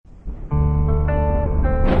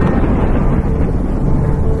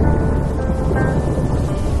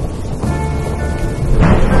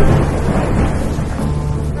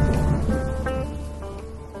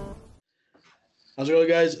How's it going,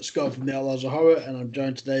 guys? Scott from the Outlaws of Horror, and I'm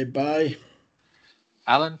joined today by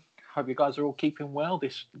Alan. Hope you guys are all keeping well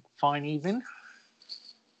this fine evening.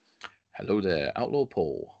 Hello there, Outlaw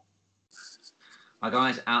Paul. Hi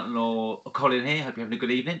guys, Outlaw Colin here. Hope you're having a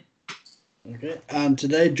good evening. Okay, and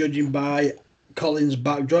today, judging by Colin's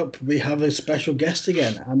backdrop, we have a special guest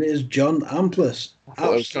again, and it is John Amplas. I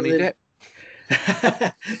thought it was Johnny Depp.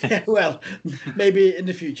 Yeah, well, maybe in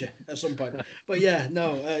the future at some point. But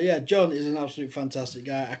John is an absolute fantastic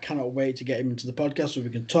guy. I cannot wait to get him into the podcast so we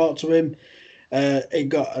can talk to him. He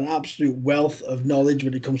got an absolute wealth of knowledge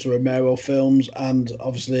when it comes to Romero films, and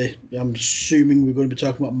obviously, I'm assuming we're going to be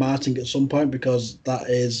talking about Martin at some point because that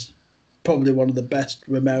is probably one of the best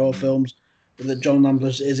Romero films that John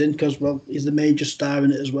Amplas is in because, well, he's the major star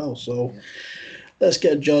in it as well. So let's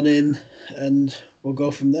get John in and we'll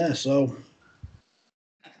go from there. So.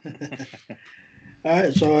 All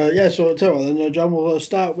right, so so tell you what, then, John, we'll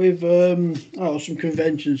start with some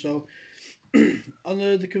conventions. So on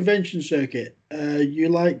the convention circuit,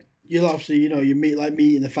 you obviously you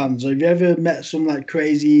meeting the fans. Have you ever met some like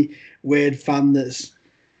crazy weird fan that's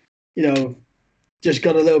just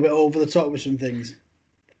got a little bit over the top with some things?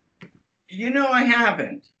 I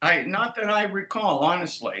haven't. Not that I recall,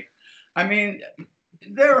 honestly. I mean,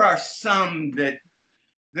 there are some that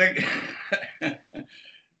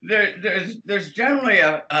there's generally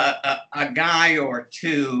a guy or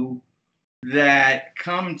two that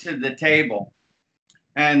come to the table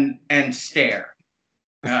and stare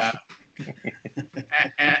and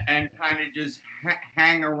kind of just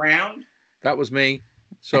hang around. That was me.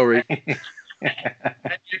 Sorry. And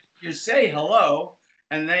you say hello,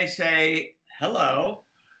 and they say hello,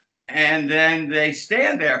 and then they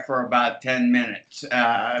stand there for about 10 minutes.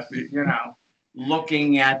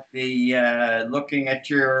 Looking at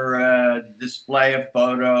your display of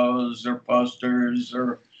photos or posters,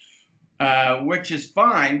 or which is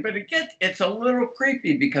fine, but it's a little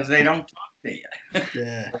creepy because they don't talk to you.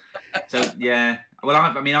 Yeah. So yeah, well,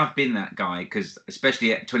 I've been that guy because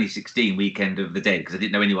especially at 2016 Weekend of the Dead because I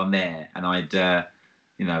didn't know anyone there and I'd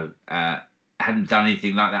hadn't done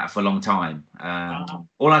anything like that for a long time.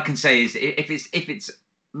 All I can say is if it's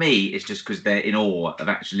me, it's just because they're in awe of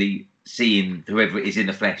actually seeing whoever it is in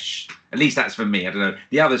the flesh. At least that's for me. I don't know.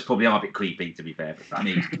 The others probably are a bit creepy, to be fair. But I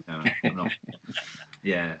mean, no, I'm not.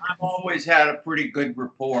 Yeah. I've always had a pretty good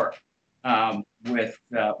rapport with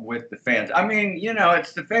the fans. I mean,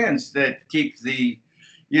 it's the fans that keep the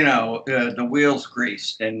wheels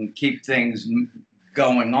greased and keep things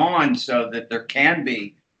going on, so that there can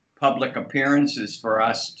be public appearances for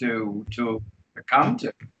us to come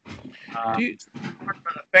to. For the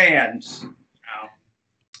fans.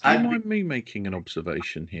 Do you mind me making an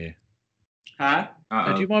observation here? Huh?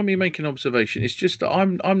 Do you mind me making an observation? It's just that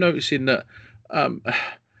I'm noticing that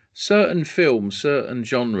certain films, certain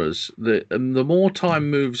genres, the more time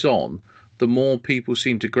moves on, the more people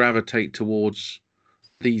seem to gravitate towards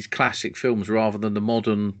these classic films rather than the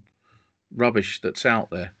modern rubbish that's out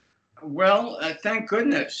there. Well, thank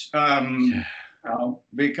goodness,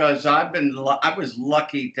 because I was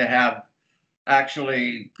lucky to have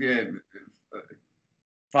actually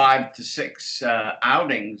 5 to 6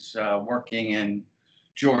 outings working in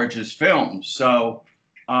George's films. So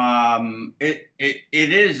it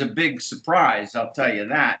is a big surprise, I'll tell you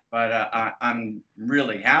that. But I'm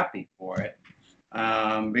really happy for it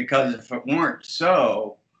because if it weren't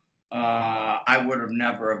so, I would have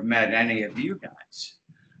never have met any of you guys.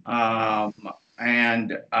 I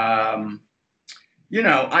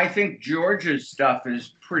think George's stuff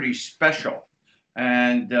is pretty special.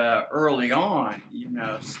 And early on,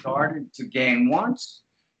 started to gain once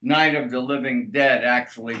Night of the Living Dead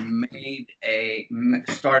actually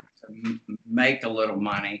started to make a little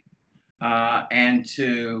money and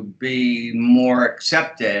to be more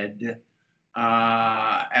accepted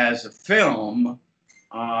as a film.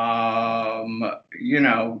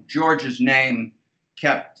 George's name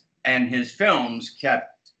and his films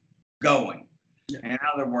kept going. In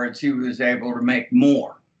other words, he was able to make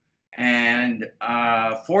more. And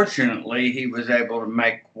fortunately, he was able to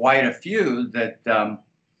make quite a few that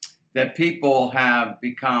people have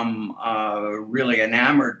become really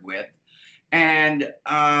enamored with, and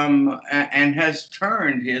has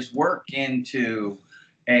turned his work into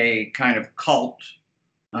a kind of cult.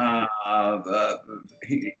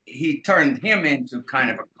 He turned him into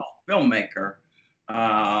kind of a cult filmmaker.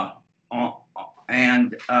 Although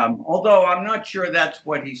I'm not sure that's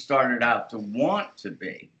what he started out to want to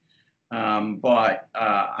be. But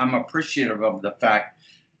I'm appreciative of the fact,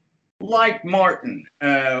 like Martin,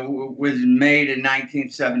 was made in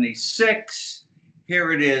 1976.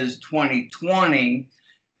 Here it is, 2020,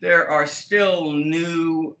 there are still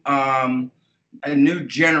new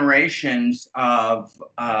generations of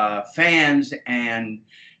fans and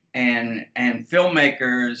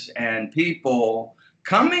filmmakers and people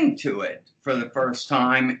coming to it for the first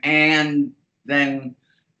time and then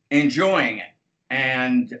enjoying it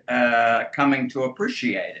and coming to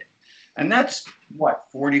appreciate it. And that's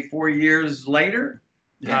what, 44 years later?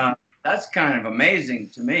 Yeah. That's kind of amazing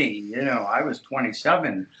to me. You know, I was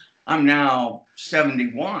 27. I'm now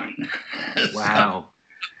 71. Wow.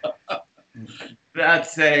 So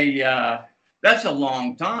that's a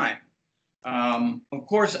long time. Of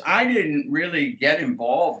course, I didn't really get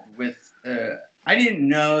involved with. I didn't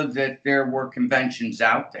know that there were conventions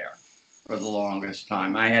out there for the longest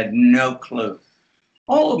time. I had no clue.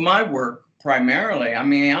 All of my work, primarily, I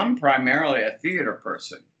mean, I'm primarily a theater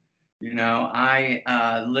person. You know, I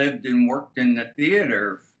lived and worked in the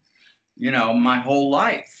theater, you know, my whole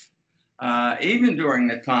life. Even during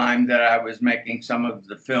the time that I was making some of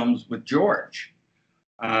the films with George,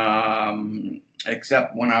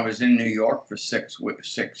 except when I was in New York for 6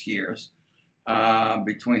 years,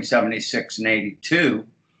 between 76 and 82,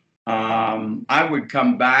 I would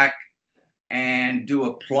come back and do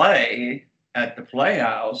a play at the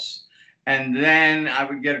Playhouse. And then I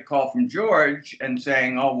would get a call from George and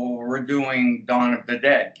saying, "Oh, well, we're doing Dawn of the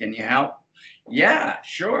Dead. Can you help?" Yeah,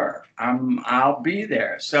 sure. I'll be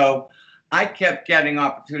there. So I kept getting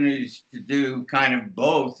opportunities to do kind of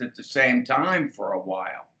both at the same time for a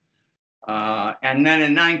while. And then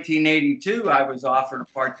in 1982, I was offered a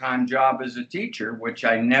part-time job as a teacher, which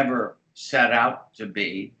I never set out to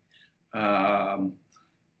be.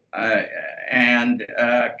 And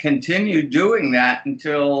continued doing that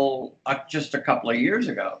until just a couple of years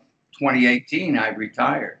ago. 2018, I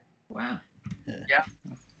retired. Wow. Yeah.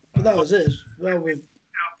 But that was it. Well, I'm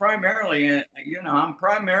primarily a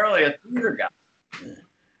theater guy.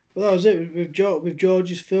 Well, that was it with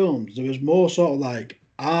George's films. There was more sort of like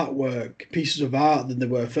artwork, pieces of art than there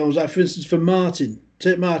were films. Like, for instance, for Martin,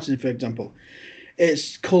 take Martin for example.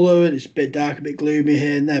 It's colour and it's a bit dark, a bit gloomy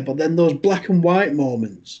here and there, but then those black and white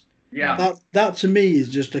moments. Yeah. That to me is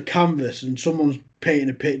just a canvas and someone's painting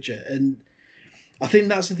a picture, and I think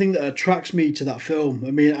that's the thing that attracts me to that film.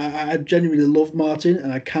 I mean, I genuinely love Martin,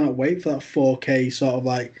 and I cannot wait for that 4K sort of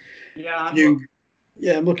like. Yeah. I'm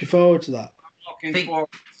looking forward to that. I'm looking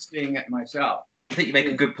forward to seeing it myself. I think you make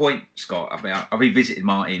a good point, Scott. I mean, I revisited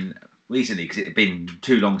Martin recently because it had been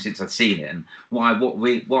too long since I'd seen it, and what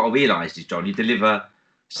I realised is, John, you deliver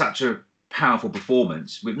such a powerful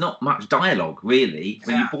performance with not much dialogue, really.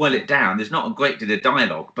 When you boil it down, there's not a great deal of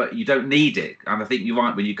dialogue, but you don't need it. And I think you're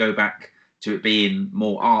right when you go back to it being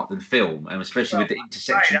more art than film, and especially with the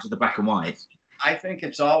intersections of the black and white. I think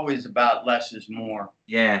it's always about less is more.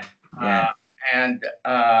 Yeah. And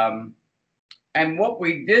what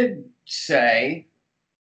we did say,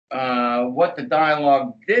 what the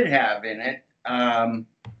dialogue did have in it,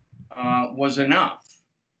 was enough.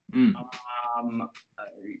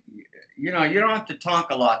 You know, you don't have to talk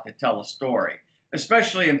a lot to tell a story,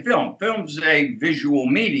 especially in film. Film's a visual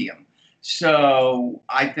medium. So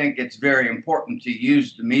I think it's very important to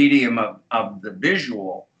use the medium of the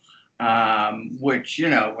visual, which, you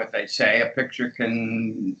know, what they say, a picture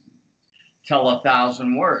can tell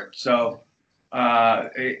 1,000 words. So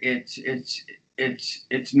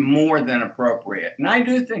it's more than appropriate. And I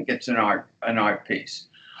do think it's an art piece.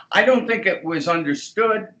 I don't think it was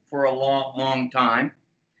understood for a long time.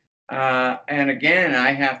 And again,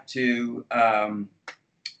 I have to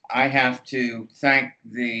thank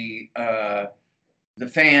the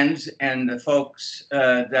fans and the folks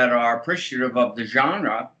that are appreciative of the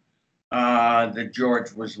genre that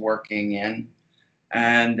George was working in.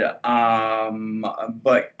 And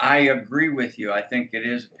but I agree with you. I think it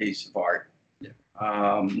is a piece of art.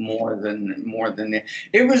 More than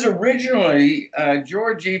it was originally.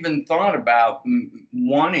 George even thought about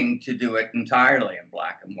wanting to do it entirely in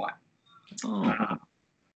black and white,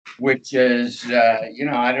 which is, you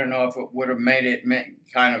know, I don't know if it would have made it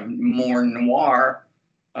kind of more noir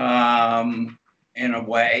in a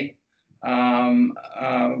way,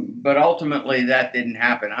 but ultimately that didn't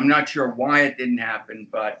happen. I'm not sure why it didn't happen,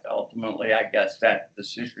 but ultimately I guess that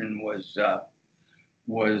decision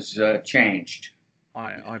was changed.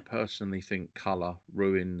 I personally think colour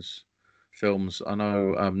ruins films. I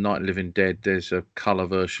know Night of the Living Dead, there's a colour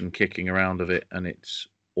version kicking around of it, and it's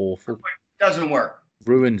awful. It doesn't work.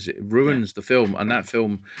 Ruins the film. And that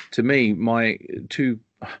film, to me, I'm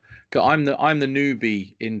the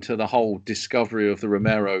newbie into the whole discovery of the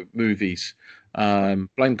Romero movies.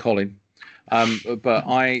 Blame Colin. But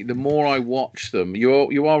the more I watch them,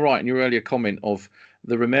 you are right in your earlier comment of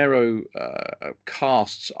the Romero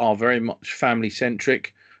casts are very much family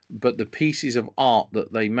centric, but the pieces of art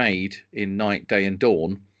that they made in Night, Day and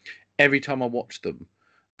Dawn, every time I watch them,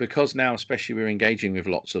 because now especially we're engaging with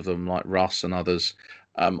lots of them like Russ and others,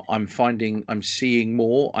 I'm seeing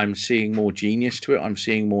more genius to it. I'm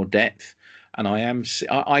seeing more depth, and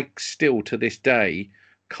I still to this day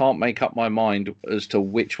can't make up my mind as to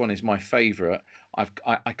which one is my favorite.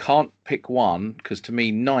 I can't pick one, because to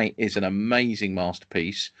me Night is an amazing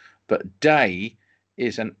masterpiece, but Day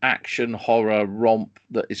is an action horror romp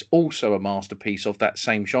that is also a masterpiece of that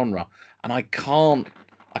same genre, and I can't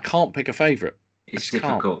pick a favorite. It's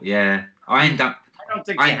difficult. Yeah, I end up. I don't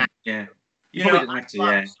think yeah. You Probably know, don't have to,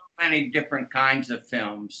 I've watched so many different kinds of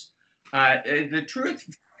films. The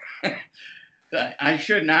truth, I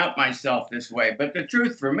shouldn't out myself this way, but the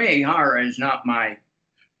truth for me, horror is not my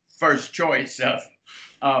first choice of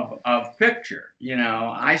picture. You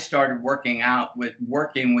know, I started working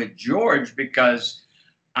with George because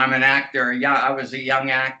I'm an actor. Yeah, I was a young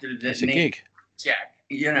actor that It's a gig. check.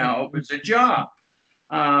 You know, it was a job.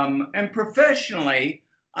 And professionally,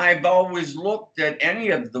 I've always looked at any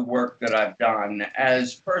of the work that I've done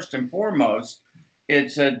as, first and foremost,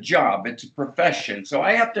 it's a job, it's a profession. So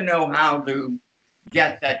I have to know how to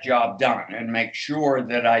get that job done and make sure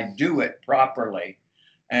that I do it properly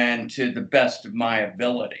and to the best of my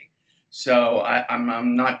ability. So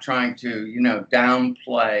I'm not trying to,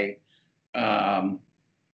 downplay. I'm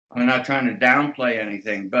not trying to downplay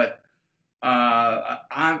anything, but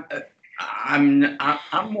I'm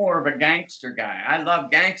more of a gangster guy. I love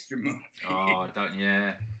gangster movies. Oh,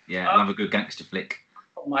 yeah. I love a good gangster flick.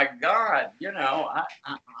 Oh my God,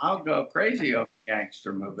 I'll go crazy over a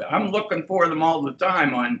gangster movie. I'm looking for them all the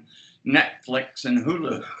time on Netflix and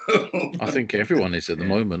Hulu. I think everyone is at the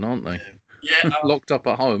moment, aren't they? Yeah. Locked up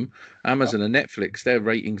at home, Amazon and Netflix, their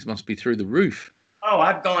ratings must be through the roof. Oh,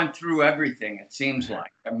 I've gone through everything, it seems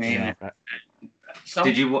like. I mean,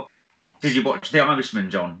 Did you watch The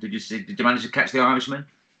Irishman, John? Did you manage to catch The Irishman?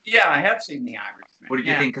 Yeah, I have seen The Irishman. What did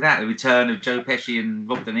you think of that? The return of Joe Pesci and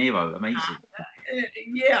Robert De Niro. Amazing.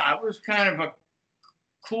 Yeah, it was kind of a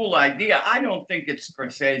cool idea. I don't think it's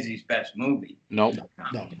Scorsese's best movie. No.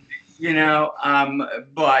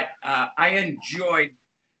 But I enjoyed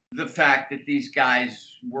the fact that these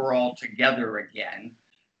guys were all together again.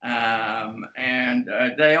 And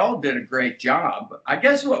they all did a great job. I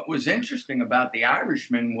guess what was interesting about The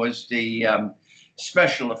Irishman was the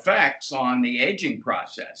special effects on the aging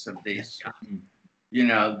process of these guys.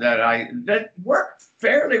 That worked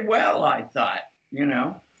fairly well, I thought. Yeah,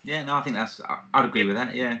 no, I think I'd agree with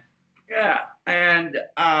that. Yeah. Yeah, and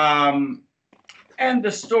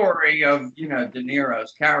the story of De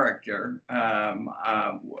Niro's character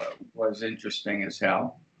was interesting as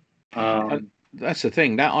hell. That's the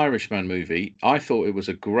thing. That Irishman movie, I thought it was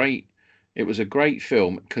a great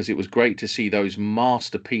film, because it was great to see those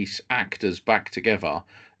masterpiece actors back together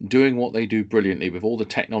doing what they do brilliantly with all the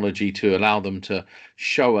technology to allow them to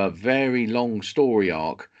show a very long story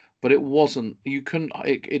arc. But it wasn't.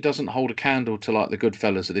 It doesn't hold a candle to like the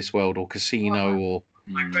Goodfellas of this world or Casino or.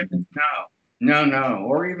 My goodness, no,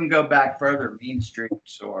 or even go back further, Mean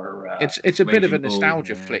Streets or. It's a bit of a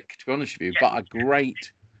nostalgia flick, to be honest with you, but a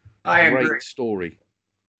great story.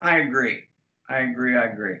 I agree.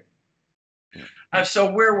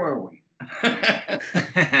 So where were we? I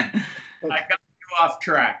got you off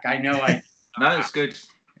track. I know I. No, it's good.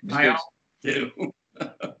 I do.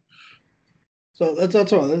 So let's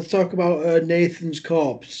talk about Nathan's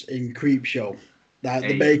corpse in Creepshow.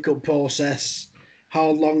 The makeup process. How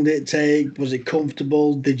long did it take? Was it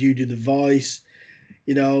comfortable? Did you do the voice?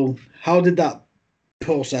 How did that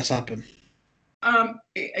process happen? I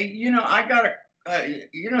got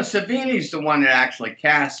Savini's the one that actually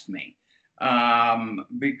cast me,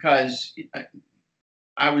 because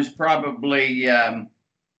I was probably a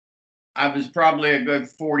good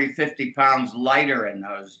 40, 50 pounds lighter in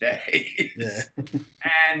those days. Yeah.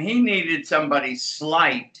 And he needed somebody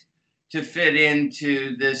slight to fit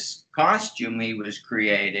into this costume he was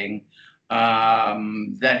creating,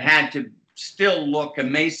 that had to still look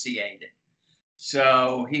emaciated.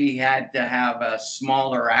 So he had to have a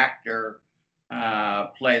smaller actor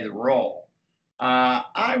play the role.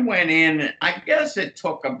 I went in, I guess it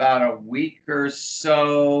took about a week or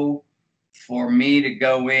so for me to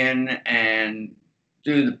go in and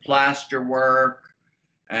do the plaster work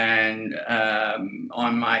and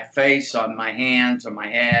on my face, on my hands, on my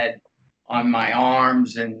head, on my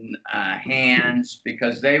arms and hands,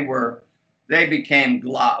 because they became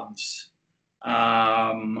gloves.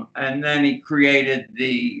 And then he created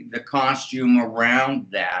the costume around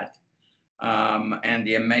that. and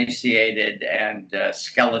the emaciated and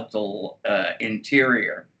skeletal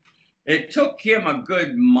interior. It took him a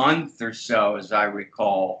good month or so, as I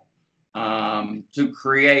recall, to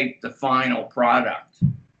create the final product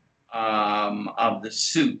of the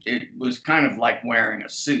suit. It was kind of like wearing a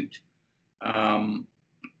suit.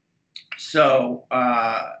 So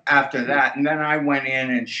after that, and then I went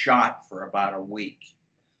in and shot for about a week.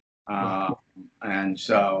 And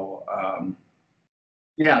so,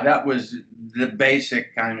 yeah, that was the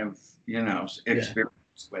basic kind of,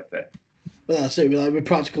 experience with it. Well, that's it. With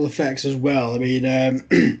practical effects as well. I mean,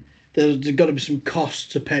 there's got to be some costs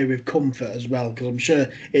to pay with comfort as well, because I'm sure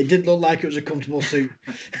it didn't look like it was a comfortable suit.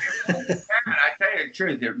 I tell you the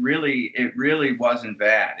truth, it really wasn't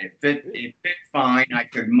bad. It fit fine. I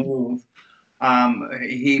could move.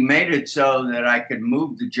 He made it so that I could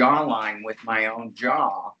move the jawline with my own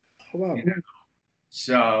jaw. Oh, wow.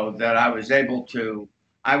 So that I was able to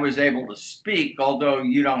speak, although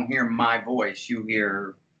you don't hear my voice. You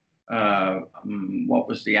hear what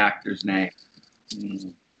was the actor's name?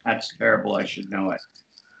 That's terrible. I should know it.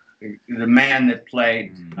 The man that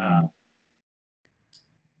played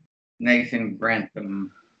Nathan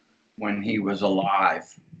Grantham when he was alive.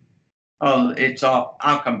 Oh, it's off.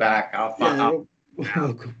 I'll come back. I'll find out.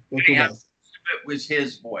 It was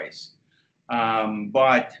his voice.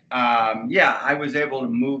 But I was able to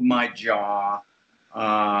move my jaw.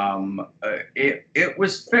 It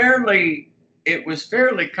was fairly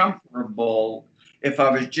comfortable if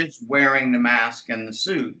I was just wearing the mask and the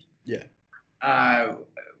suit. Yeah.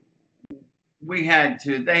 They had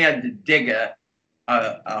to dig a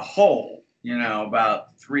hole,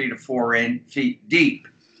 about 3 to 4 feet deep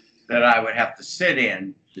that I would have to sit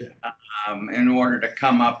in in order to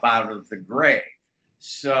come up out of the grave.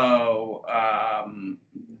 So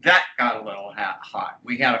that got a little hot.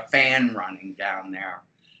 We had a fan running down there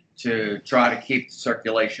to try to keep the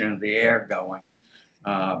circulation of the air going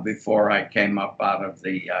before I came up out of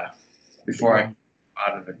the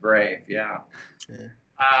grave. Yeah.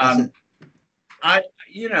 I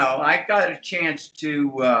got a chance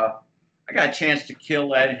to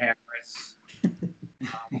kill Ed Harris.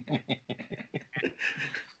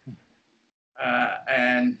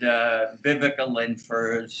 And Vivica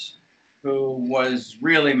Lindfors, who was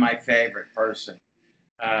really my favorite person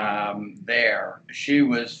there. She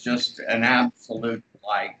was just an absolute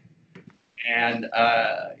delight, and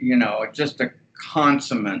just a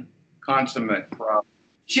consummate pro.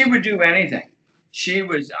 She would do anything. She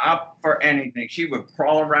was up for anything. She would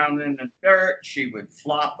crawl around in the dirt. She would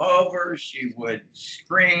flop over. She would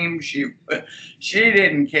scream. She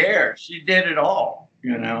didn't care. She did it all,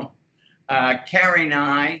 Carrie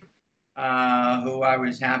Nye, who I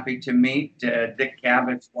was happy to meet, Dick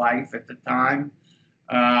Cabot's wife at the time.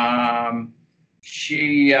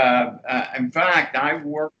 She, in fact, I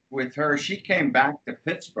worked with her. She came back to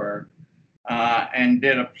Pittsburgh and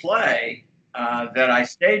did a play that I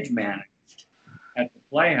stage managed at the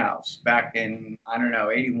Playhouse back in,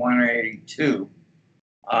 81 or 82,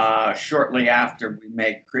 shortly after we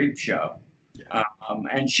made Creepshow.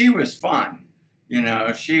 And she was fun.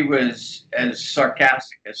 She was as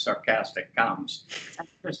sarcastic comes,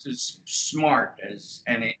 just as smart as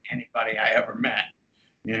anybody I ever met,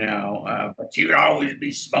 but she would always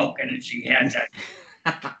be smoking, and she had that.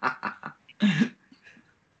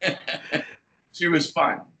 She was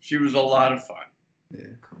fun. She was a lot of fun.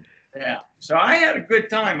 Yeah, cool. Yeah. So I had a good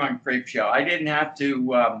time on Creepshow. I didn't have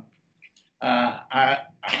to. I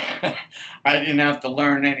didn't have to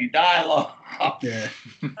learn any dialogue. Yeah.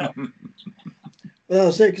 Well,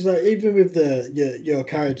 that's it, because even with your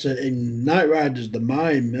character in Knight Riders, the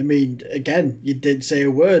mime, I mean, again, you didn't say a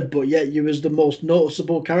word, but yet you was the most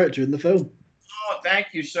noticeable character in the film. Oh,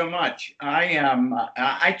 thank you so much. I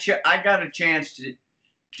got a chance to.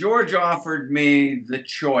 George offered me the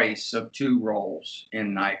choice of 2 roles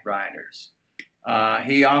in Knight Riders.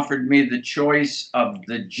 He offered me the choice of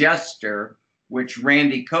the Jester, which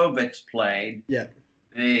Randy Kovitz played. Yeah.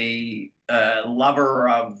 The lover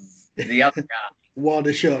of the other guy.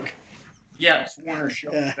 Warner Shook. Yes, Warner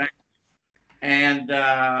Shook. Yeah. And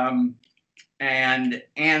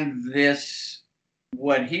this,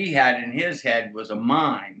 what he had in his head was a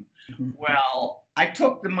mime. Mm-hmm. Well, I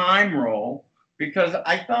took the mime role because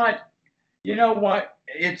I thought, you know what?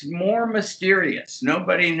 It's more mysterious.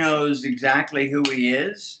 Nobody knows exactly who he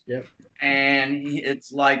is. Yep. And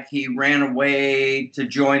it's like he ran away to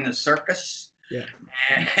join the circus. Yeah.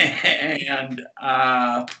 And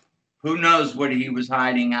who knows what he was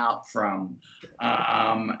hiding out from.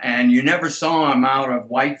 And you never saw him out of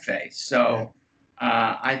whiteface. So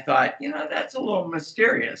I thought, that's a little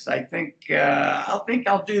mysterious. I think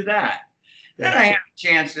I'll do that. Then I had a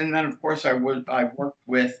chance, and then of course I worked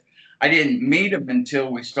with. I didn't meet him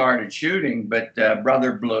until we started shooting, but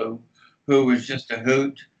Brother Blue, who was just a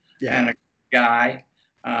hoot and a guy,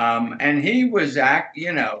 and he was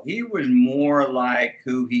he was more like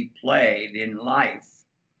who he played in life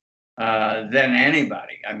than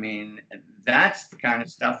anybody. I mean, that's the kind of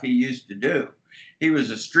stuff he used to do. He was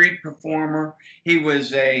a street performer. He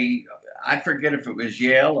was I forget if it was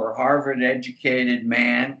Yale or Harvard educated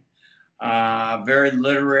man. Very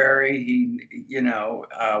literary. He,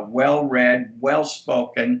 well read, well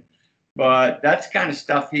spoken, but that's the kind of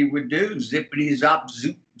stuff he would do. Zippity zop,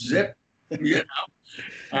 zoop, zip, and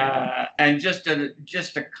just a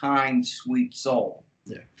kind, sweet soul.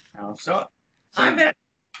 Yeah. So I've had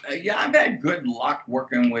good luck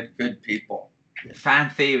working with good people.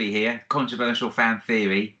 Fan theory here, controversial fan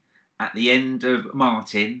theory. At the end of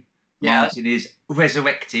Martin is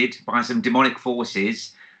resurrected by some demonic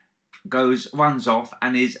forces, runs off,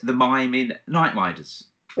 and is the mime in Night Riders.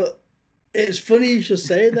 But it's funny you should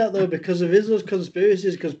say that, though, because of those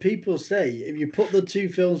conspiracies, because people say if you put the two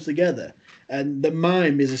films together, and the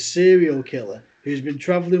mime is a serial killer who's been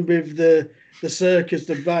traveling with the circus,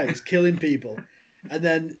 the bikes, killing people, and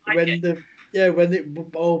then when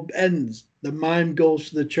it all ends, the mime goes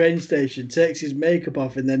to the train station, takes his makeup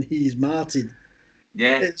off, and then he's Martin.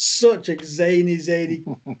 Yeah. It's such a zany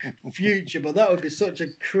future, but that would be such a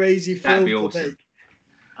crazy film to awesome. make.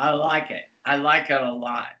 I like it. I like it a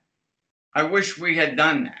lot. I wish we had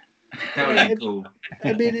done that. That would be cool.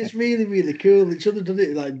 I mean, it's really, really cool. It should have done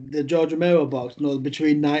it like the George Romero box,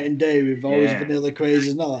 Between Night and Day with all his vanilla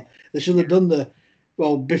crazes and all that. They should have done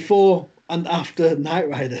before and after Night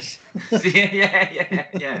Riders.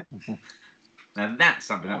 yeah. Now that's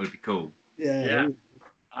something that would be cool. Yeah.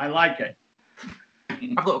 I like it.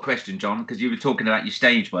 I've got a question, John, because you were talking about your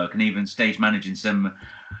stage work and even stage managing some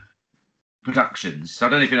productions. So I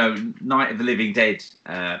don't know if you know, Night of the Living Dead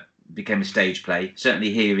became a stage play.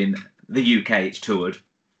 Certainly here in the UK, it's toured.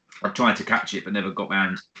 I've tried to catch it, but never got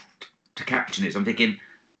round to catching it. So I'm thinking,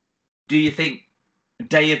 do you think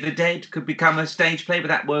Day of the Dead could become a stage play? Would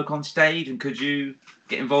that work on stage, and could you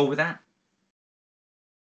get involved with that?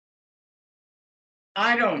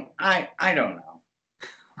 I don't know.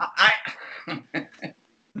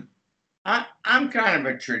 I'm kind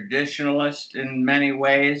of a traditionalist in many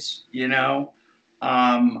ways, They're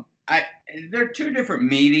two different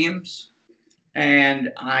mediums,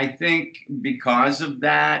 and I think because of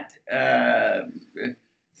that,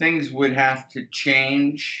 things would have to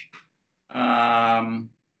change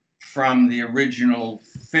from the original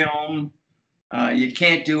film. You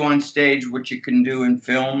can't do on stage what you can do in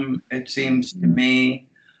film, it seems to me.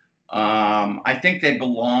 I think they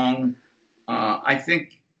belong. I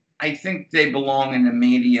think they belong in the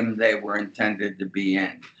medium they were intended to be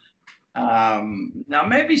in. Now,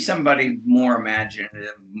 maybe somebody more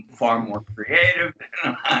imaginative, far more creative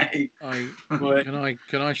than I.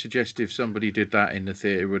 Can I suggest if somebody did that in the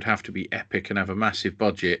theatre, it would have to be epic and have a massive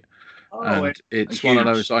budget. It's one of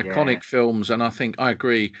those iconic films, and I think I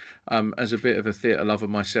agree. As a bit of a theatre lover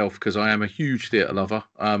myself, because I am a huge theatre lover,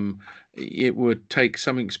 it would take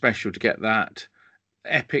something special to get that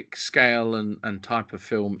epic scale and type of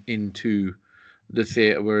film into the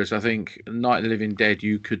theatre. Whereas I think Night of the Living Dead,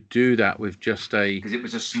 you could do that with just because it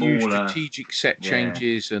was a smaller strategic set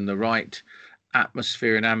changes and the right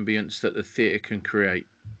atmosphere and ambience that the theatre can create.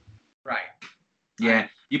 Right. Yeah,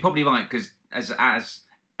 you're probably right, because as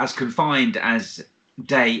confined as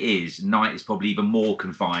Day is, Night is probably even more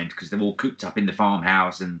confined because they're all cooped up in the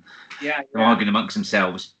farmhouse and arguing amongst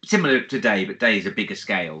themselves. Similar to Day, but Day is a bigger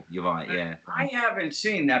scale. You're right, yeah. I haven't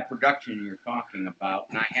seen that production you're talking about,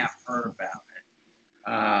 and I have heard about it.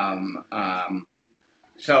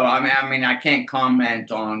 So I mean, I can't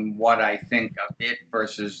comment on what I think of it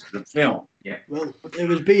versus the film. Yeah. Well, it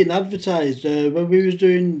was being advertised when we was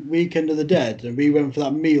doing Weekend of the Dead, and we went for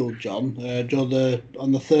that meal, John,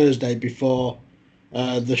 on the Thursday before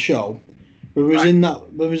the show. We was in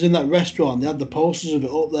that restaurant. They had the posters of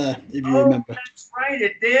it up there, if you remember. That's right.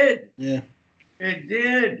 It did. Yeah. It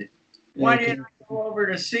did. Why didn't I go over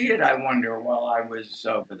to see it? I wonder while I was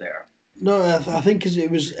over there. No, I think because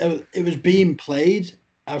it was being played,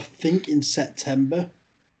 I think, in September.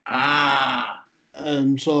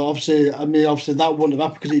 So obviously that wouldn't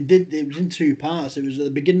have happened because it was in two parts. It was at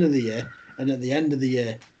the beginning of the year and at the end of the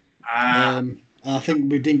year. And I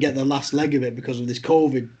think we didn't get the last leg of it because of this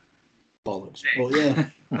COVID bollocks. But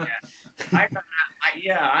I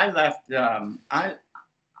left.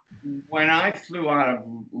 When I flew out of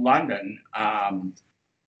London, I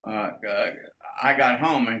got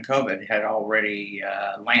home and COVID had already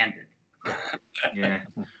landed. Yeah,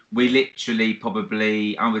 we literally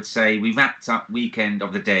probably, I would say, we wrapped up Weekend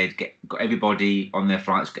of the Dead, got everybody on their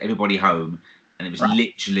flights, got everybody home, and it was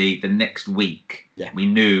literally the next week. Yeah. We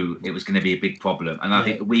knew it was going to be a big problem, and I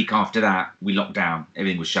think the week after that we locked down,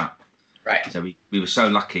 everything was shut. Right. So we were so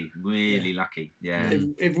lucky, really lucky. Yeah.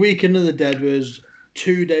 If Weekend of the Dead was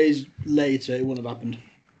 2 days later, it wouldn't have happened.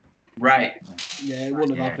 Right. Yeah, it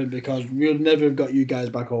wouldn't have happened because we would never have got you guys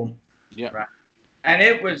back home. Yeah. Right. And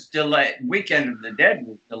it was delayed. Weekend of the Dead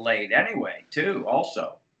was delayed anyway, too.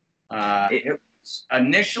 Also, it was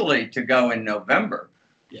initially to go in November.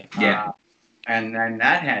 Yeah. And then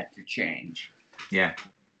that had to change. Yeah.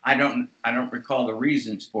 I don't recall the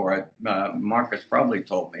reasons for it. Marcus probably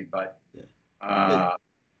told me, but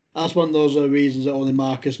that's one of those reasons that only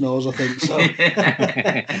Marcus knows, I think. So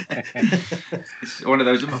it's one of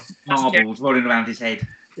those marbles rolling around his head.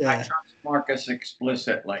 Yeah. I trust Marcus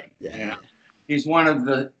explicitly. Yeah. You know? He's one of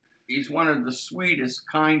the sweetest,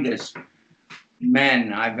 kindest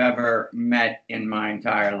men I've ever met in my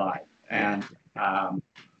entire life. And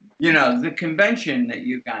the convention that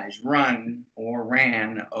you guys run or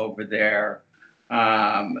ran over there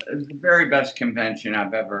is the very best convention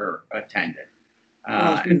I've ever attended.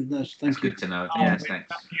 That's good to know. Yes, thanks.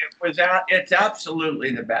 It's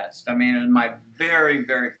absolutely the best. I mean, it's my very,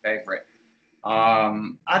 very favorite.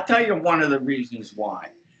 I'll tell you one of the reasons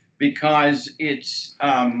why. Because it's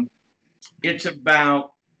about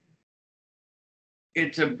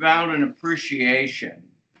an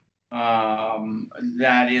appreciation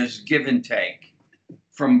that is give and take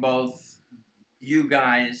from both you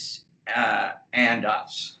guys and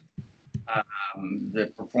us,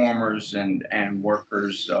 the performers and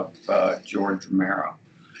workers of George Romero.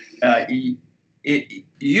 You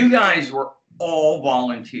guys were all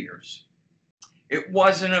volunteers. It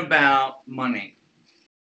wasn't about money.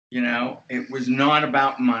 It was not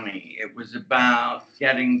about money. It was about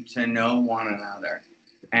getting to know one another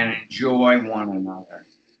and enjoy one another.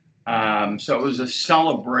 So it was a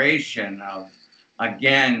celebration of,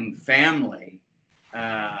 again, family,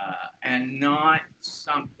 and not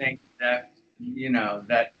something that,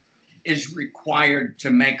 that is required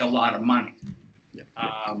to make a lot of money.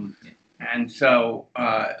 And so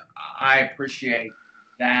I appreciate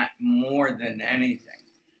that more than anything.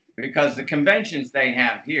 Because the conventions they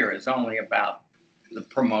have here is only about the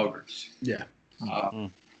promoters. Yeah.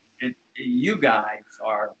 You guys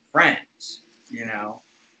are friends.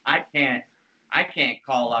 I can't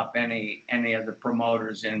call up any of the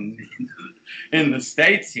promoters in the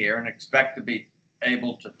States here and expect to be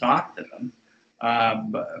able to talk to them.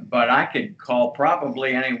 But I could call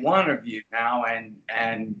probably any one of you now and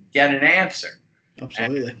get an answer.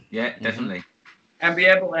 Absolutely. Yeah, definitely. And be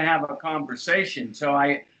able to have a conversation. So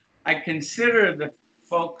I consider the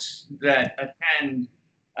folks that attend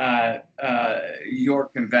your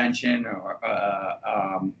convention or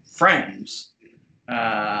friends,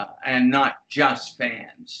 and not just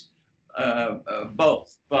fans,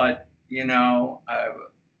 both. But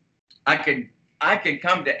I could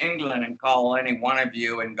come to England and call any one of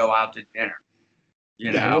you and go out to dinner.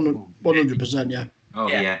 100%. Yeah. Oh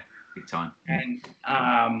yeah, big time. And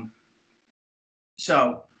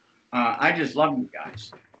so I just love you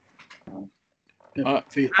guys.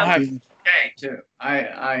 Okay, too.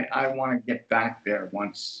 I want to get back there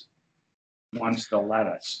once they'll let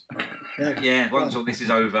us. Yeah, once all this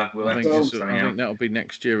is over, I think that'll be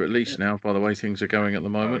next year at least now, by the way things are going at the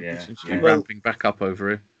moment. It seems to be ramping back up over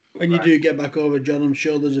here. When you do get back over, John, I'm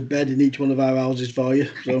sure there's a bed in each one of our houses for you.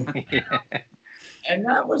 So. And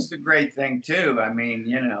that was the great thing, too. I mean,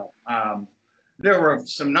 there were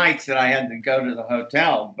some nights that I had to go to the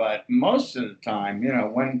hotel, but most of the time,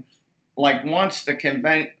 once the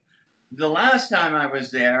convention, the last time I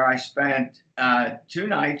was there, I spent 2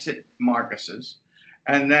 nights at Marcus's.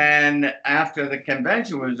 And then after the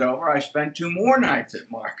convention was over, I spent 2 more nights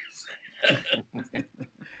at Marcus.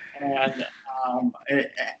 And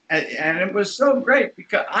it was so great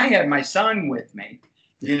because I had my son with me,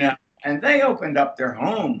 and they opened up their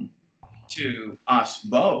home to us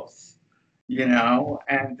both,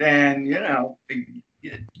 and then,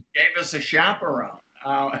 gave us a chaperone,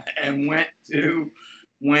 and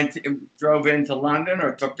drove into London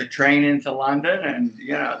or took the train into London. And,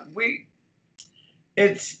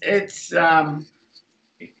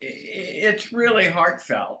 it's really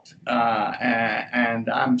heartfelt, and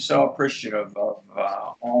I'm so appreciative of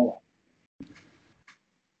all of them.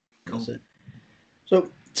 That's it.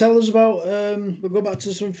 So tell us about, we'll go back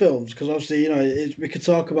to some films, because obviously, we could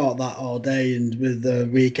talk about that all day, and with the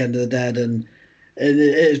Weekend of the Dead, and and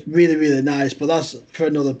it's really, really nice. But that's for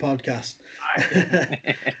another podcast.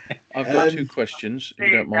 I've got two questions,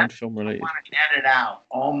 if you don't mind, film I related. want to edit out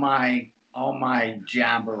all my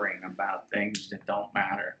jabbering about things that don't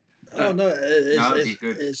matter. Oh no, it's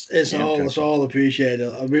good. it's all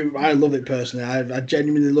appreciated. I mean, I love it personally. I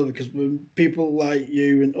genuinely love it because when people like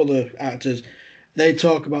you and other actors, they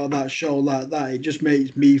talk about that show like that, it just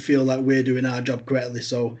makes me feel like we're doing our job correctly.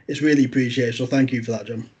 So it's really appreciated. So thank you for that,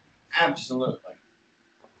 John. Absolutely.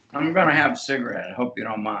 I'm gonna have a cigarette. I hope you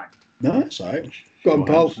don't mind. No, it's all right. Go on,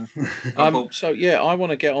 Paul. So yeah, I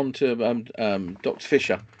want to get on to Dr.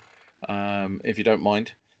 Fisher, if you don't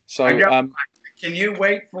mind. So Can you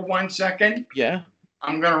wait for 1 second? yeah.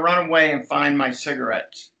 I'm gonna run away and find my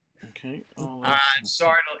cigarettes. Okay.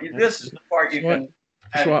 Sorry, this is the part you can.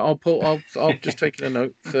 That's right. I'll just take a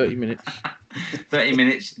note. 30 minutes. 30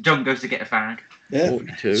 minutes. John goes to get a fag. Yeah.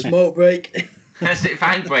 42. Smoke break. That's it.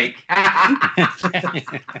 Fag break.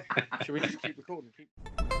 Should we just keep recording?